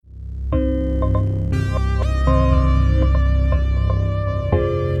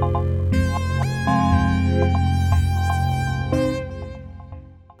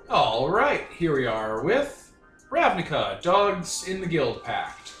here we are with Ravnica, Dogs in the Guild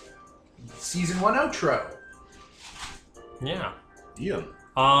Pact. Season 1 outro. Yeah. Ian.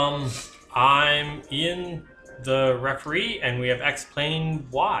 I'm Ian, the referee, and we have explained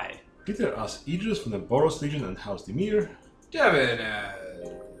why. Peter as Idris from the Boros Legion and House Dimir. Devin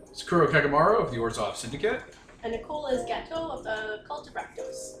as Kuro Kagamaru of the Orzhov Syndicate. And Nicole is Gatto of the Cult of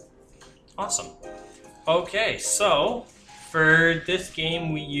Rakdos. Awesome. Okay, so for this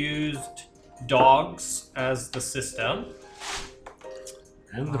game we used dogs as the system.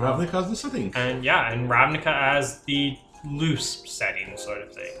 And Ravnica as the setting. And Ravnica as the loose setting sort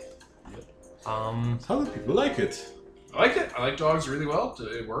of thing. How do people like it? I like it. I like dogs really well.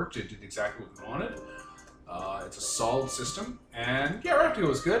 It worked. It did exactly what we wanted. It's a solid system. And yeah, Ravnica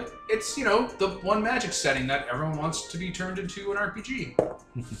was good. It's, the one magic setting that everyone wants to be turned into an RPG.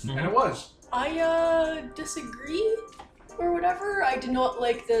 And it was. I disagree, or whatever. I did not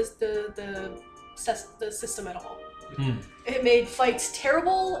like the system at all. It made fights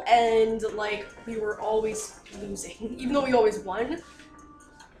terrible, and we were always losing, even though we always won.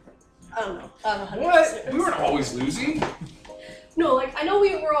 I don't know how to What? say it. We weren't always losing. No, I know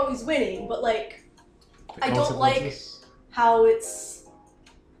we were always winning, but I don't like Consequences? how it's.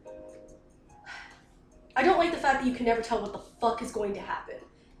 I don't like the fact that you can never tell what the fuck is going to happen.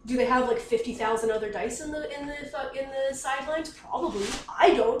 Do they have 50,000 other dice in the sidelines? Probably.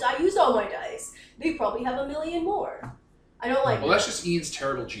 I don't. I used all my dice. They probably have 1 million more. I don't like. Well, that's just Ian's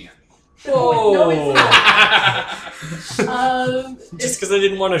terrible GM. No, it's not. Just because I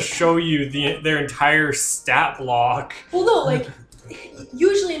didn't want to show you their entire stat block. Well, no,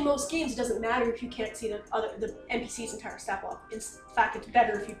 usually in most games it doesn't matter if you can't see the NPC's entire stat block. In fact, it's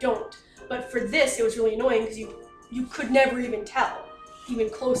better if you don't. But for this, it was really annoying because you could never even tell, even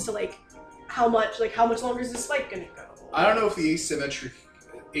close to how much longer is this fight gonna go? I don't know if the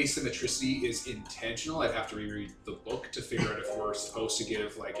asymmetricity is intentional. I'd have to reread the book to figure out if we're supposed to give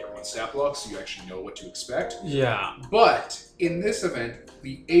everyone's stat blocks so you actually know what to expect. Yeah. But in this event,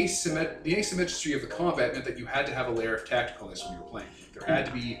 the asymmetry of the combat meant that you had to have a layer of tacticalness when you were playing.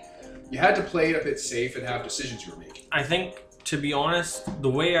 You had to play it a bit safe and have decisions you were making. I think, to be honest, the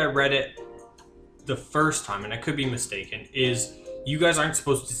way I read it the first time, and I could be mistaken, is you guys aren't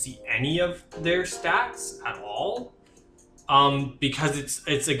supposed to see any of their stats at all. Because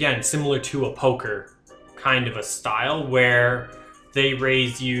it's again similar to a poker kind of a style where they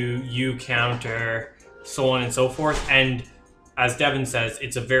raise you counter, so on and so forth. And as Devin says,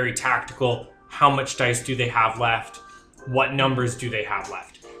 it's a very tactical, how much dice do they have left? What numbers do they have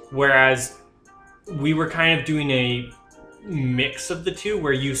left? Whereas we were kind of doing a mix of the two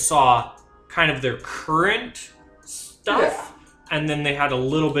where you saw kind of their current stuff. And then they had a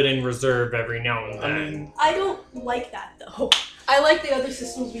little bit in reserve every now and then. I don't like that though. I like the other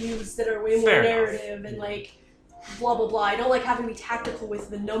systems we use that are way more Fair narrative and blah blah blah. I don't like having to be tactical with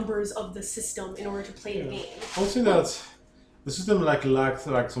the numbers of the system in order to play the game. I would say that the system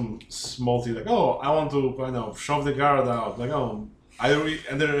lacked some small thing, I want to shove the guard out, either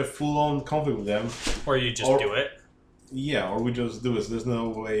enter a full-on conflict with them, Or you just do it. yeah, or we just do it. So there's no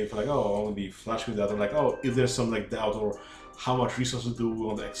way for I want to be flash with that, or if there's some doubt or how much resources do we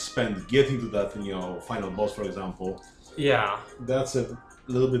want to expend getting to that final boss, for example. Yeah. That's a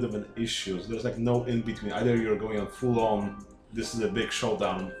little bit of an issue. So there's no in between. Either you're going on full on, this is a big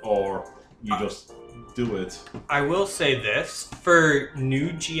showdown, or you just do it. I will say this, for new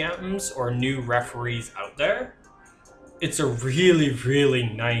GMs or new referees out there, it's a really, really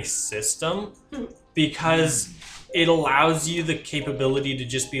nice system because it allows you the capability to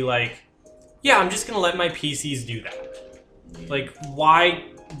just be yeah, I'm just going to let my PCs do that.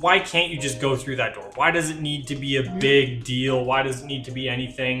 Why can't you just go through that door? Why does it need to be a big deal? Why does it need to be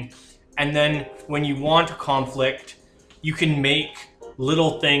anything? And then when you want a conflict, you can make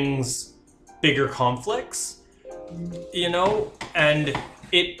little things bigger conflicts, and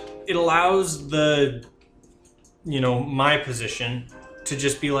it allows my position to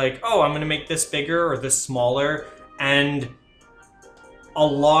just be oh, I'm going to make this bigger or this smaller, and a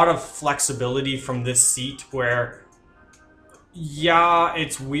lot of flexibility from this seat where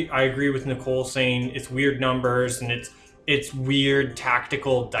it's I agree with Nicole saying it's weird numbers and it's weird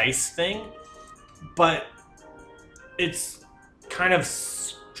tactical dice thing, but it's kind of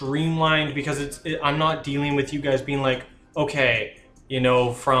streamlined because I'm not dealing with you guys being okay,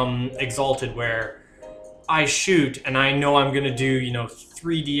 from Exalted where I shoot and I know I'm gonna do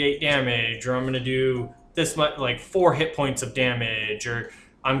 3d8 damage, or I'm gonna do this much 4 hit points of damage, or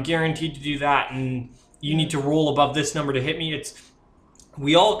I'm guaranteed to do that and you need to roll above this number to hit me.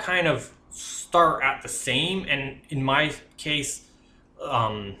 We all kind of start at the same, and in my case,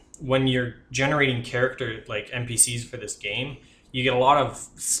 when you're generating character like NPCs for this game, you get a lot of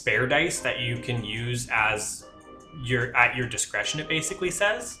spare dice that you can use as at your discretion, it basically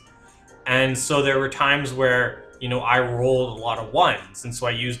says. And so there were times where, you know, I rolled a lot of ones, and so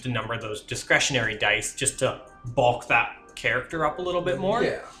I used a number of those discretionary dice just to bulk that character up a little bit more.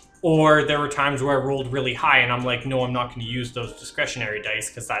 Yeah. Or there were times where I rolled really high and I'm like, no, I'm not going to use those discretionary dice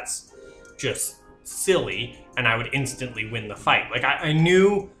because that's just silly, and I would instantly win the fight. Like I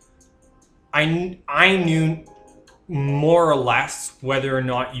knew more or less whether or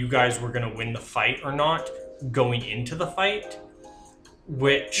not you guys were going to win the fight or not going into the fight,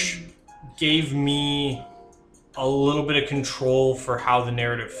 which gave me a little bit of control for how the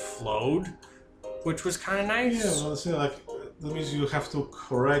narrative flowed, which was kind of nice. Yeah, well, see, like that means you have to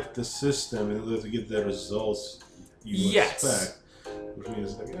correct the system in order to get the results you expect. Which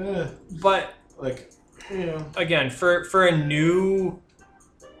means but like, yeah. Again, for a new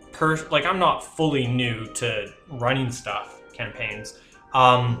person, like I'm not fully new to running campaigns,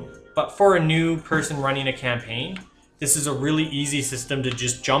 but for a new person running a campaign, this is a really easy system to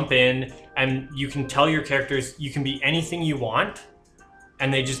just jump in, and you can tell your characters you can be anything you want,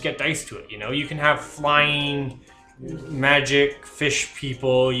 and they just get dice to it. You know, you can have flying, magic, fish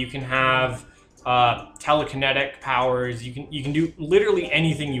people. You can have telekinetic powers. You can do literally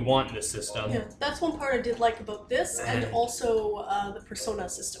anything you want in this system. Yeah, that's one part I did like about this, and also the persona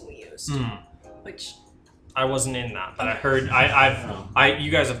system we used, which I wasn't in that, but I heard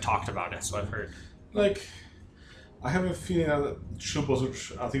you guys have talked about it, so I've heard. Like, I have a feeling that Chubos,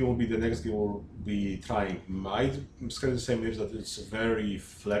 which I think will be the next game we'll be trying, might kind of the same is that it's very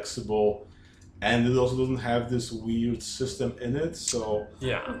flexible, and it also doesn't have this weird system in it. So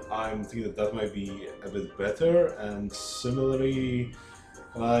yeah, I'm thinking that might be a bit better. And similarly,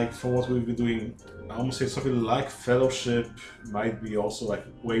 like for what we've been doing, I almost say something like Fellowship might be also like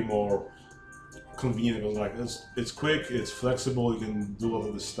way more convenient. Because like it's quick, it's flexible, you can do all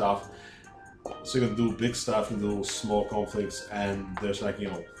of this stuff. So you can do big stuff, you can do small conflicts, and there's like, you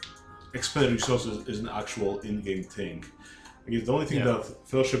know, expended resources is an actual in-game thing. I guess the only thing that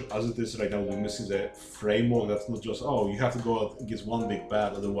Fellowship as it is right now will be missing is a framework that's not just, oh, you have to go out against one big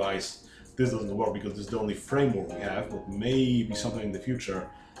bad, otherwise this doesn't work, because this is the only framework we have, but maybe sometime in the future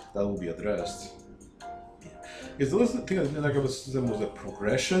that will be addressed. It's the only thing I didn't like about the system was the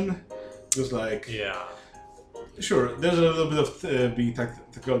progression. It was like... yeah. Sure, there's a little bit of being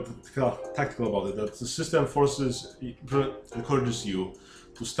tactical about it. That the system encourages you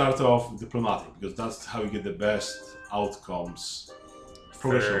to start off diplomatic, because that's how you get the best outcomes.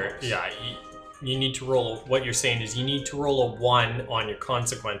 Yeah, you need to roll. What you're saying is you need to roll a 1 on your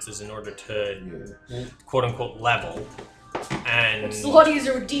consequences in order to quote unquote level. And it's a lot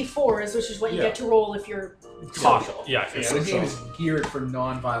easier with D4s, which is what you get to roll if you're social. Yeah, the game is geared for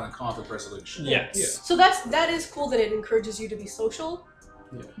non-violent conflict resolution. Yes. Yeah. So that is cool that it encourages you to be social,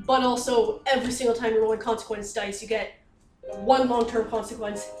 but also every single time you're rolling consequence dice, you get 1 long-term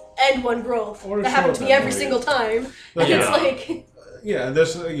consequence and 1 growth. Or that happens to be every single time. And it's like... Yeah, and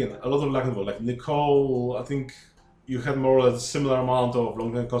there's, again, a lot of lack of involved. Like Nicole, I think you had more or less a similar amount of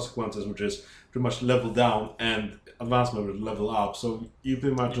long-term consequences, which is pretty much level down, and advancement would level up, so you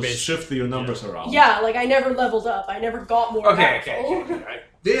pretty much just shift your numbers around. Yeah, like I never leveled up. I never got more powerful. Right.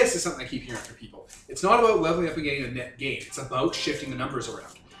 This is something I keep hearing from people. It's not about leveling up and getting a net gain. It's about shifting the numbers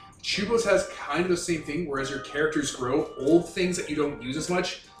around. Chubos has kind of the same thing, whereas your characters grow, old things that you don't use as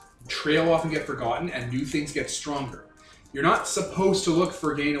much trail off and get forgotten, and new things get stronger. You're not supposed to look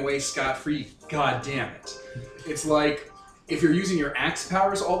for gain away scot-free. God damn it. It's like, if you're using your axe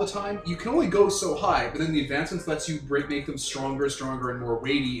powers all the time, you can only go so high, but then the advancements lets you make them stronger, and more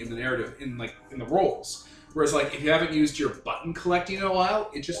weighty in the narrative, in the rolls. Whereas, like, if you haven't used your button collecting in a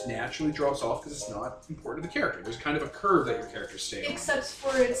while, it just naturally drops off because it's not important to the character. There's kind of a curve that your characters stay on. Except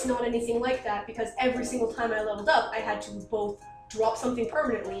for it's not anything like that, because every single time I leveled up, I had to both drop something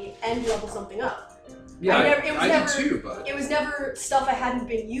permanently and level something up. Yeah, I did too, but... It was never stuff I hadn't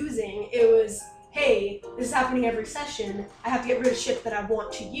been using. It was... hey, this is happening every session, I have to get rid of shit that I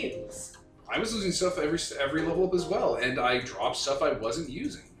want to use. I was losing stuff every level up as well, and I dropped stuff I wasn't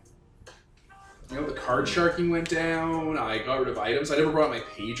using. You know, the card sharking went down, I got rid of items. I never brought my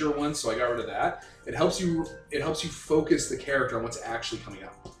pager once, so I got rid of that. It helps you focus the character on what's actually coming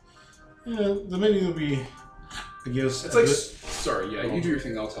up. Yeah, the menu will be, I guess... It's like... sorry, yeah, you do your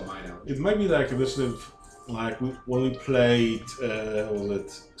thing, I'll tell mine out. It might be like a bit of... like when we played, was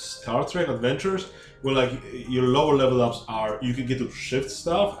it Star Trek Adventures, where like your lower level ups are, you can get to shift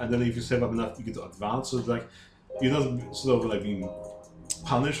stuff, and then if you save up enough, you get to advance. So it's like, you're not sort of like being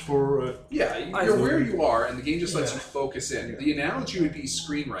punished for. Yeah, I you're would- where you are, and the game just lets Yeah. you focus in. The analogy would be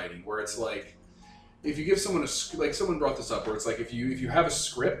screenwriting, where it's like, if you give someone like someone brought this up, where it's like if you have a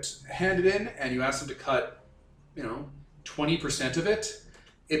script handed in and you ask them to cut, 20% of it,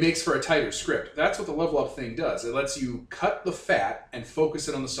 it makes for a tighter script. That's what the level up thing does. It lets you cut the fat and focus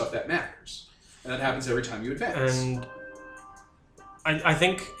it on the stuff that matters, and that happens every time you advance. And I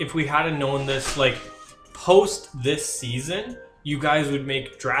think if we hadn't known this, like, post this season, you guys would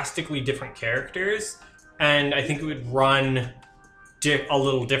make drastically different characters, and I think it would run a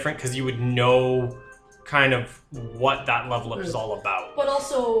little different because you would know kind of what that level up is all about. But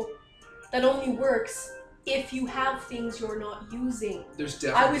also, that only works if you have things you're not using. There's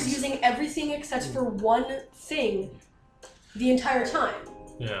definitely I was using everything except for one thing the entire time.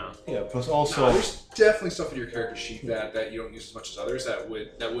 Yeah. Yeah, plus No, also. there's definitely stuff in your character sheet that you don't use as much as others that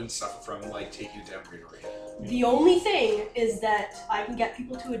wouldn't suffer from like taking you down grade or anything. The only thing is that I can get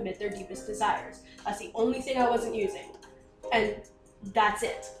people to admit their deepest desires. That's the only thing I wasn't using. And that's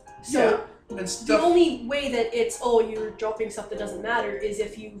it. So And the stuff. only way that it's, you're dropping stuff that doesn't matter is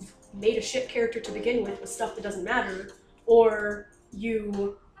if you've made a shit character to begin with stuff that doesn't matter, or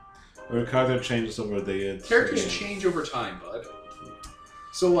you... Your character changes over the Characters game. change over time, bud.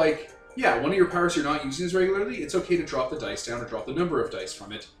 So, like, yeah, one of your powers you're not using as regularly, it's okay to drop the dice down or drop the number of dice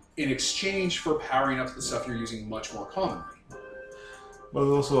from it in exchange for powering up the stuff you're using much more commonly. But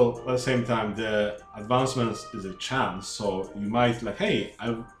also, at the same time, the advancements is a chance, so you might, like, hey,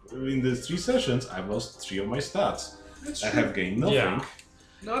 in the 3 sessions, I've lost 3 of my stats. That's I true. have gained nothing. Yeah.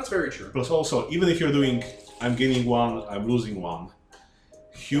 No, that's very true. Plus also, even if you're doing, I'm gaining 1, I'm losing 1,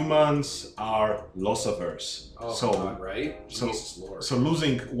 humans are loss averse. Oh, so, God, right? so- Jesus Lord. so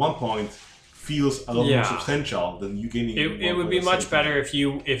losing 1 point feels a lot Yeah. more substantial than you gaining. It 1 would point be at the much same better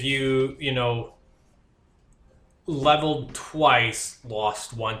time. if you leveled twice,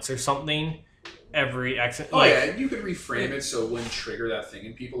 lost once or something every exit. Oh yeah, you could reframe it so it wouldn't trigger that thing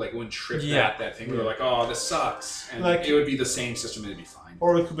in people. Like it wouldn't trip Yeah. that thing where they're like, oh, this sucks. And Like- it would be the same system and it'd be fine.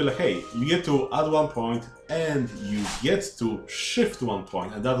 Or it could be like, hey, you get to add 1 point and you get to shift 1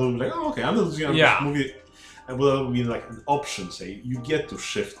 point, and that will be like, oh, okay, I'm not losing, I'm Yeah. just moving it. And will be like an option, say, you get to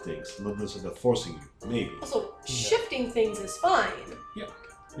shift things, not necessarily forcing you, maybe. Also, shifting things is fine.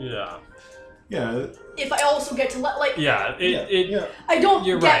 Yeah. Yeah, If I also get to Yeah. yeah. I don't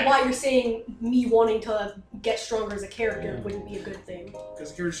You're get right. why you're saying me wanting to get stronger as a character wouldn't be a good thing.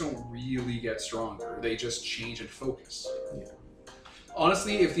 Because the characters don't really get stronger. They just change and focus. Yeah.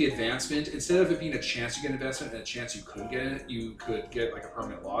 Honestly, if the advancement, instead of it being a chance you get advancement and a chance you could get it, you could get like a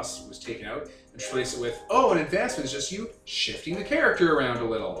permanent loss was taken out, and replace it with, an advancement is just you shifting the character around a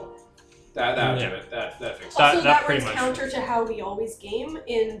little. That Yeah. do it. That fixes it. That- Also, that that pretty runs much- counter to how we always game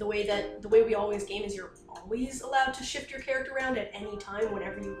in the way we always game is you're always allowed to shift your character around at any time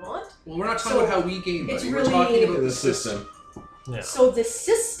whenever you want. Well, we're not talking So, about how we game, it's buddy. We're really- talking about The the system. Yeah. So the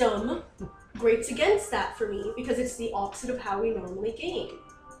system grates against that for me because it's the opposite of how we normally game.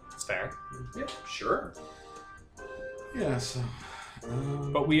 It's fair. Yeah, sure. Yeah, so.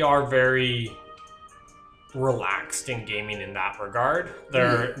 But we are very relaxed in gaming in that regard.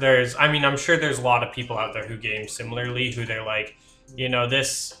 I'm sure there's a lot of people out there who game similarly who they're like,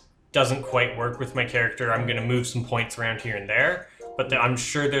 this doesn't quite work with my character. I'm going to move some points around here and there. But I'm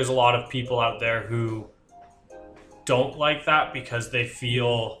sure there's a lot of people out there who don't like that because they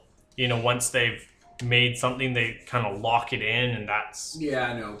feel, once they've made something, they kind of lock it in, and that's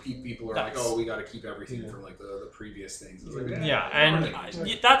Yeah, I know. People are like, That's- we got to keep everything for like the previous things. It's like, yeah, I and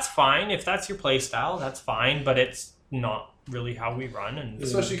that's fine if that's your play style. That's fine, but it's not really how we run. And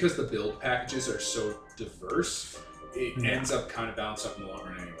especially because the build packages are so diverse, it Yeah. ends up kind of balanced up in the long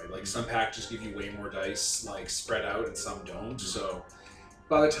run anyway. Like some packages give you way more dice, like spread out, and some don't. So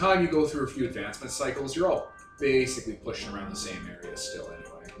by the time you go through a few advancement cycles, you're all basically pushing around the same area still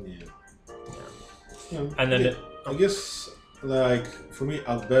anyway. Yeah. And then Yeah, I guess, like, for me,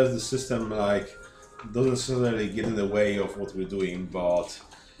 at best, the system, like, doesn't necessarily get in the way of what we're doing, but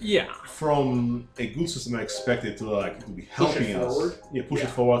yeah, from a good system, I expect it to, like, to be helping it us. forward? Yeah, push Yeah.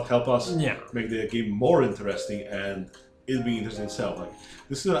 it forward, help us yeah. make the game more interesting, and it being interesting itself. Like,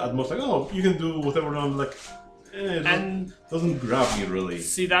 this is at most like, you can do whatever, and I'm like, it And doesn't grab me really.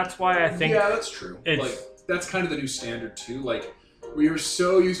 see, that's why I think Yeah, that's true. it's- Like that's kind of the new standard too. Like we are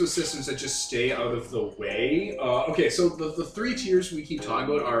so used with systems that just stay out of the way. Okay, so the 3 tiers we keep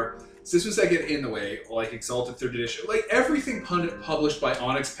talking about are systems that get in the way, like Exalted 3rd Edition, like everything published by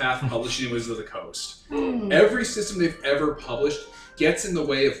Onyx Path Publishing and Wizards of the Coast. Every system they've ever published gets in the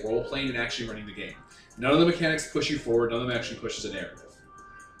way of role-playing and actually running the game. None of the mechanics push you forward, none of them actually pushes a narrative.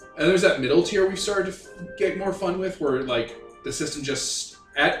 And there's that middle tier we've started to get more fun with, where like the system just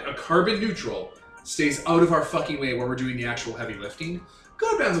at a carbon neutral, stays out of our fucking way when we're doing the actual heavy lifting.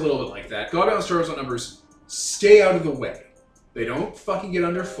 Godbound's a little bit like that. Godbound Star Wars Outnumbers stay out of the way. They don't fucking get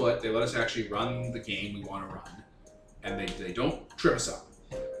underfoot. They let us actually run the game we want to run. And they don't trip us up.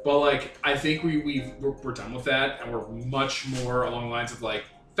 But, like, I think we're done with that, and we're much more along the lines of, like,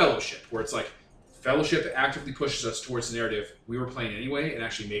 Fellowship, where it's like, Fellowship actively pushes us towards the narrative we were playing anyway, and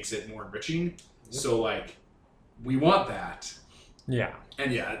actually makes it more enriching. So, like, we want that. Yeah.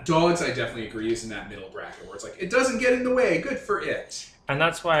 And yeah, Dogs, I definitely agree, is in that middle bracket, where it's like, it doesn't get in the way, good for it. And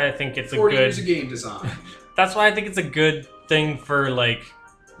that's why I think it's 40 a good... years of game design. That's why I think it's a good thing for, like,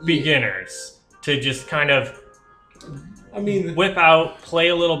 beginners to just kind of I mean, whip out, play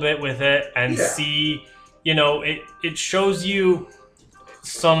a little bit with it, and Yeah. see, you know, it shows you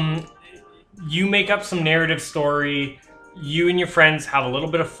you make up some narrative story, you and your friends have a little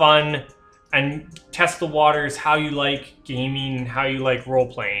bit of fun, and test the waters how you like gaming and how you like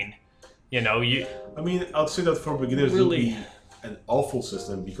role-playing. You know, I mean, I'd say that for beginners, Really? it would be an awful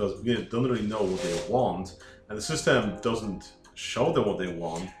system because beginners don't really know what they want, and the system doesn't show them what they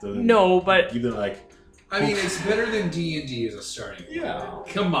want. No, but give them like, I mean, it's better than D&D as a starting point. Yeah.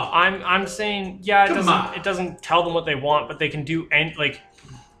 Come on. I'm saying, yeah, Come on. it doesn't tell them what they want, but they can do, and like,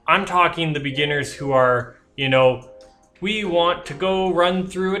 I'm talking the beginners who are, you know, we want to go run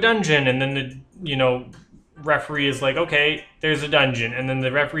through a dungeon, and then the, you know, referee is like, okay, there's a dungeon, and then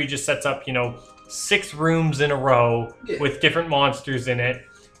the referee just sets up, you know, 6 rooms in a row Yeah. with different monsters in it,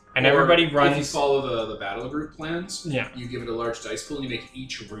 and Or everybody If you runs. follow the battle group plans, Yeah. you give it a large dice pool and you make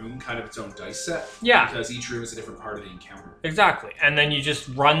each room kind of its own dice set. Yeah. Because each room is a different part of the encounter. Exactly. And then you just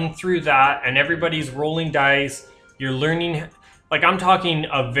run through that, and everybody's rolling dice. You're learning, like, I'm talking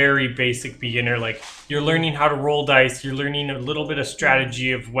a very basic beginner. Like, you're learning how to roll dice. You're learning a little bit of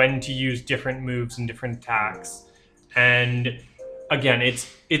strategy of when to use different moves and different attacks. And again, it's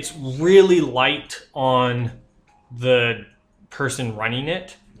really light on the person running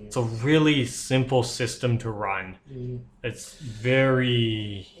it. It's a really simple system to run. It's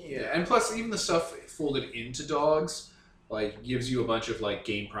very... Yeah, and plus even the stuff folded into Dogs, like, gives you a bunch of, like,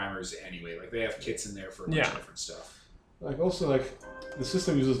 game primers anyway. Like, they have kits in there for a bunch of different stuff. like also like the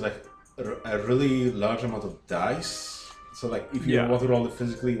system uses like a really large amount of dice. So like if you Yeah. want to roll it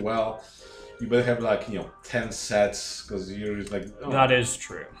physically well, you better have like 10 sets because you're just like That is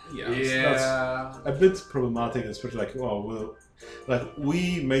true. yeah. So that's a bit problematic, especially like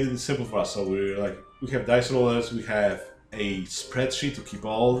we made it simple for us. So we're like we have dice rollers, we have a spreadsheet to keep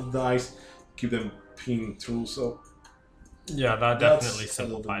all the dice, keep them pinned through. So Yeah, that That's definitely a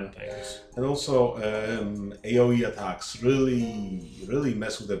little simplified bit things. and also AOE attacks really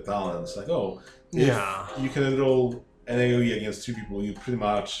mess with the balance. Like if Yeah. you can enroll an AOE against 3 people, you pretty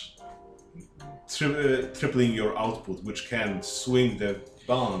much tripling your output, which can swing the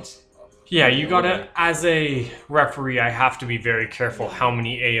balance. Yeah, you gotta, as a referee, I have to be very careful how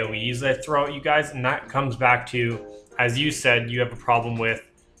many AoEs I throw at you guys, and that comes back to, as you said, you have a problem with,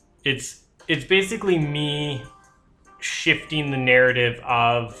 it's basically me shifting the narrative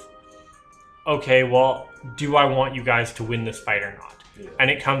of, okay, well, do I want you guys to win this fight or not? Yeah. And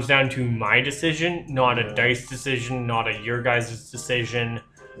it comes down to my decision, not a Yeah. dice decision, not a your guys' decision,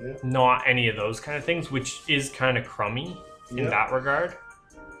 Yeah. not any of those kind of things, which is kind of crummy in Yeah. that regard.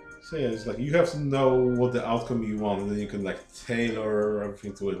 So yeah, it's like you have to know what the outcome you want, and then you can like tailor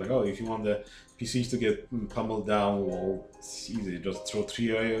everything to it. Like, if you want the PCs to get pummeled down, well, it's easy. Just throw 3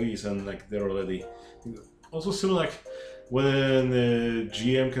 AoEs and like they're already. Also, similar like when the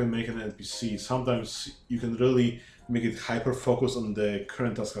GM can make an NPC, sometimes you can really make it hyper focused on the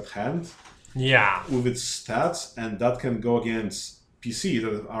current task at hand Yeah. with its stats, and that can go against PC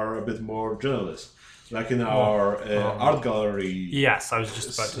that are a bit more generalist. Like in our art gallery. Yes, I was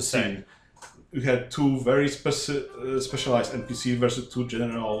just about to say. scene, we had 2 very specialized NPCs versus 2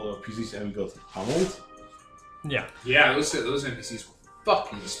 general PCs, and we got pummeled. Yeah. Yeah, those NPCs were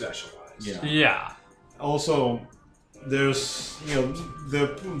fucking specialized. Yeah. Yeah. Also, there's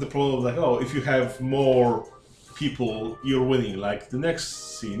the problem of like if you have more people, you're winning. Like the next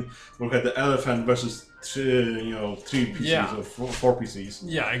scene, we had the elephant versus 3 PCs Yeah. or 4 PCs.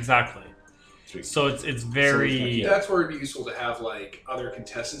 Yeah, exactly. 3. So it's very That's where it'd be useful to have like other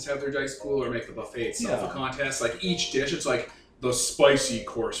contestants have their dice pool or make the buffet itself Yeah. a contest. Like each dish, it's like the spicy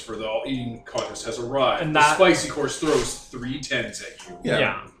course for the eating contest has arrived. And the that- spicy course throws 3 10s at you.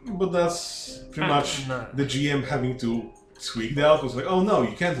 Yeah. But that's pretty much No. the GM having to tweak the outputs. Like, oh no,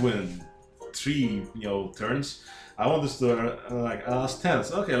 you can't win 3 turns. I want this to last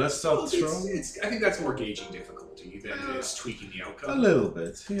 10s. Okay, let's start Well, throwing. I think that's more gauging difficulty than it is tweaking the A outcome. little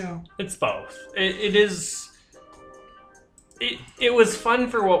bit, yeah. It's both. It is. it was fun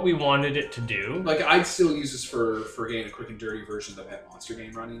for what we wanted it to do. Like, I'd still use this for getting a quick and dirty version of that monster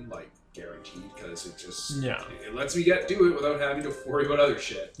game running, like, guaranteed, because it just it lets me do it without having to worry about other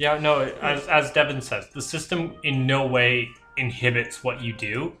shit. Yeah, no, as Devin says, the system in no way inhibits what you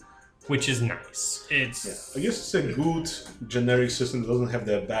do, which is nice. It's I guess it's a good generic system that doesn't have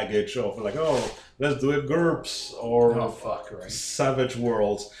the baggage of like, oh, let's do a GURPS or Right. Savage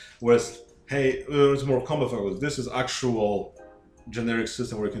Worlds, whereas, hey, it's more combat focused. This is actual generic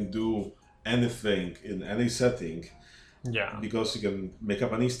system where you can do anything in any setting. yeah. Because you can make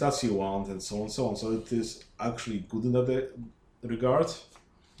up any stats you want and so on and so on. So it is actually good in that regard.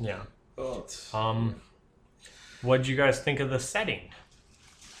 Yeah. But What'd you guys think of the setting?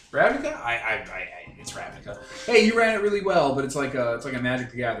 Ravnica? It's Ravnica. Hey, you ran it really well, but it's like a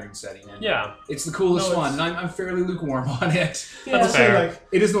Magic the Gathering setting. And Yeah. it's the coolest No, one, and I'm fairly lukewarm on it. Yeah. That's fair. like,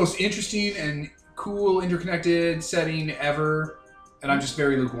 It is the most interesting and cool, interconnected setting ever, and I'm just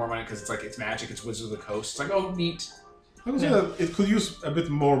very lukewarm on it because it's Magic, it's Wizards of the Coast. It's like, oh, neat. I would say that it could use a bit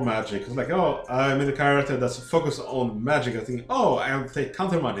more magic. It's like, oh, I made a character that's focused on magic. I think, oh, I can take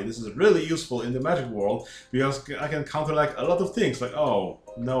counter magic. This is really useful in the magic world because I can counter like a lot of things. Like, oh,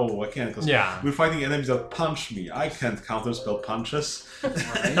 no, I can't because Yeah. we're fighting enemies that punch me. I can't counter spell punches. Right?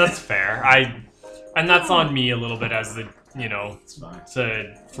 That's fair. And that's on me a little bit as the, It's fine.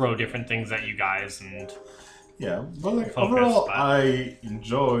 to throw different things at you guys and Yeah, but like Focus, overall, but- I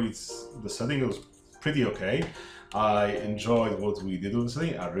enjoyed the setting. It was pretty okay. I enjoyed what we did with the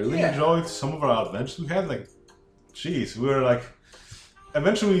setting. I really enjoyed some of our adventures we had. Like, jeez, we were like,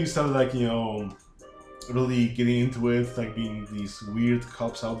 eventually we started like really getting into it, like being these weird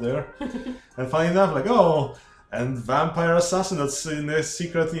cops out there, and finding out like, oh, and vampire assassin that's in the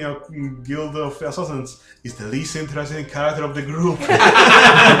secret guild of assassins is the least interesting character of the group.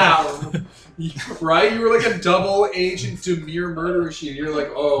 Right? You were like a double agent Demir murder machine. You're like,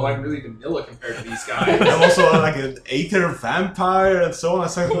 oh, I'm really vanilla compared to these guys. I'm also like an Aether vampire and so on. I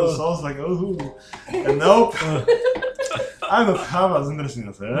started with souls like, oh, and nope. I'm not half as interesting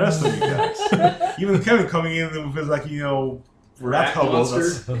as the rest of you guys. Even Kevin coming in with his like, rat Rat hobos.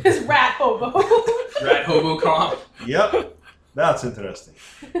 monster. That's- His rat hobo. Rat Hobo Comp. Yep, that's interesting.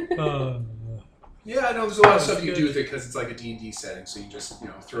 Yeah, I know there's a lot of stuff you can do with it because it's like a D&D setting, so you just,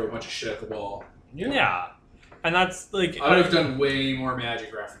 throw a bunch of shit at the wall. yeah. And that's like I would have done way more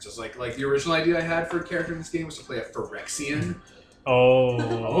Magic references. Like the original idea I had for a character in this game was to play a Phyrexian.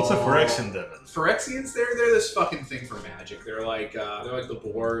 What's a Phyrexian, Devin? Phyrexians, they're this fucking thing for Magic. They're like the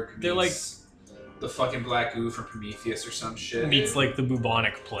Borg. They're meets the fucking Black Goo from Prometheus or some shit. meets like the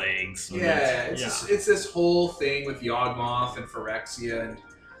bubonic plagues. Yeah, it's this whole thing with Yawgmoth and Phyrexia, and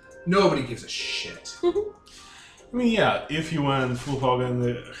nobody gives a shit. I mean, yeah, if you went full hog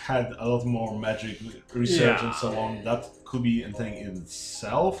and had a lot more magic research and so on, that could be a thing in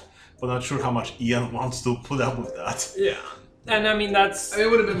itself, but not sure how much Ian wants to put up with that. Yeah. And I mean that's It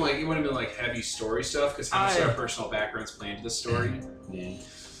would have been like heavy story stuff because how much of our personal backgrounds play into the story.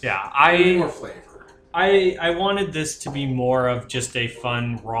 More flavor. I wanted this to be more of just a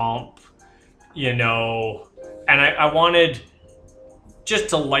fun romp, and I wanted just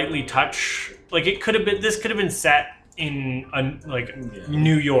to lightly touch, like this could have been set in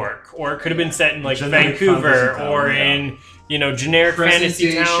New York, or it could have been set in like Generic Vancouver, fantasy town, or in generic Present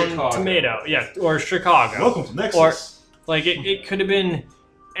fantasy day town, Chicago. Tomato, or Chicago. Welcome to Nexus. Or it could have been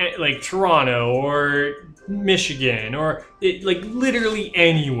like Toronto or Michigan, or literally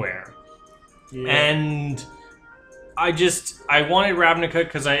anywhere. Yeah. And I wanted Ravnica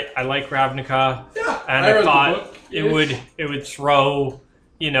because I like Ravnica, Yeah, and I I read the thought book. it would throw,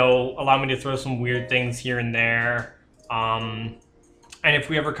 allow me to throw some weird things here and there. And if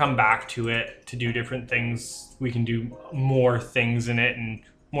we ever come back to it to do different things, we can do more things in it and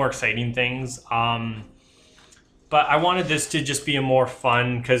more exciting things. But I wanted this to just be a more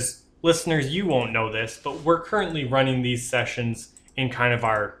fun, because listeners, you won't know this, but we're currently running these sessions in kind of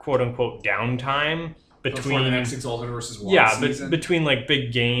our quote-unquote downtime Before between the next Exalted versus Wild season. between like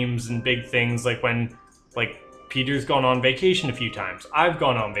big games and big things, like when Peter's gone on vacation a few times, I've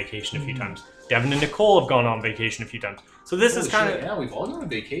gone on vacation a few times, Devin and Nicole have gone on vacation a few times. So this is kind of we've all gone on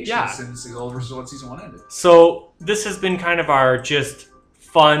vacation since Exalted versus Wild season 1 ended. so this has been kind of our just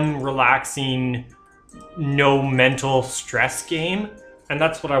fun, relaxing, no mental stress game, and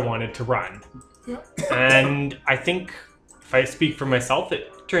that's what I wanted to run. Yeah. And I think if I speak for myself,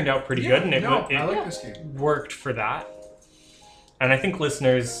 it turned out pretty good, and I like this game. worked for that. And I think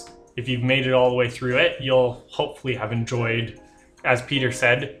listeners, if you've made it all the way through it, you'll hopefully have enjoyed, as Peter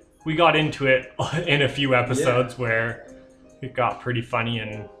said, we got into it in a few episodes where it got pretty funny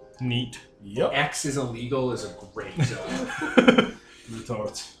and Neat. Yep. X is illegal is a great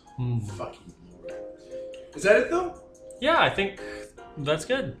Retort. fucking. Is that it though? Yeah, I think that's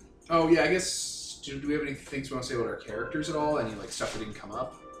good. Oh yeah, I guess. Do we have any things we want to say about our characters at all? Any like stuff that didn't come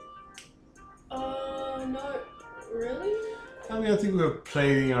up? Not really. I mean, I think we were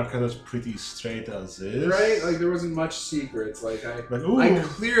playing our characters pretty straight as is. Right? Like there wasn't much secrets. Like Like, ooh, I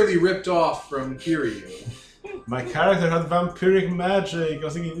clearly ripped off from Kiryu. my character had vampiric magic. I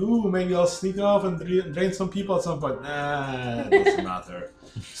was thinking, ooh, maybe I'll sneak off and drain some people at some point. Nah, it doesn't matter.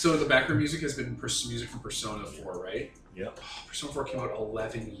 So the background music has been music from Persona 4, right? Yep. Persona 4 came out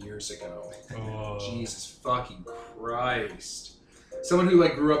 11 years ago. Oh. Jesus fucking Christ. Someone who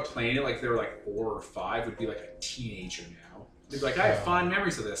like grew up playing it like they were like 4 or 5 would be like a teenager now. They'd be like, I have fond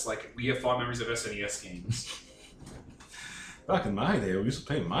memories of this. Like we have fond memories of SNES games. Back in my day, we used to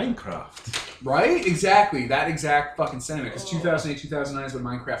play Minecraft. Right? Exactly. That exact fucking sentiment. Because 2008, 2009 is when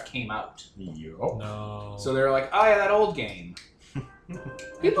Minecraft came out. Yup. No. So they were like, oh yeah, that old game.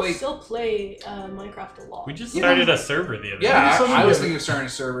 People played- still play Minecraft a lot. We just You started know- a server the other Yeah, day. I was thinking of starting a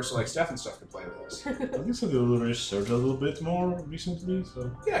server so like Steph and stuff could play with us. I think so. They researched a little bit more recently,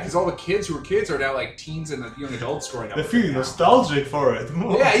 so Yeah, because all the kids who were kids are now like teens and young adults growing up. they're with it feeling now. nostalgic for it.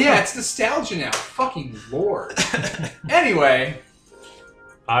 Yeah, it's nostalgia now. Fucking lord. Anyway,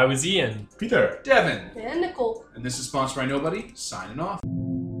 I was Ian. Peter. Devin. And Nicole. And this is sponsored by Nobody, signing off.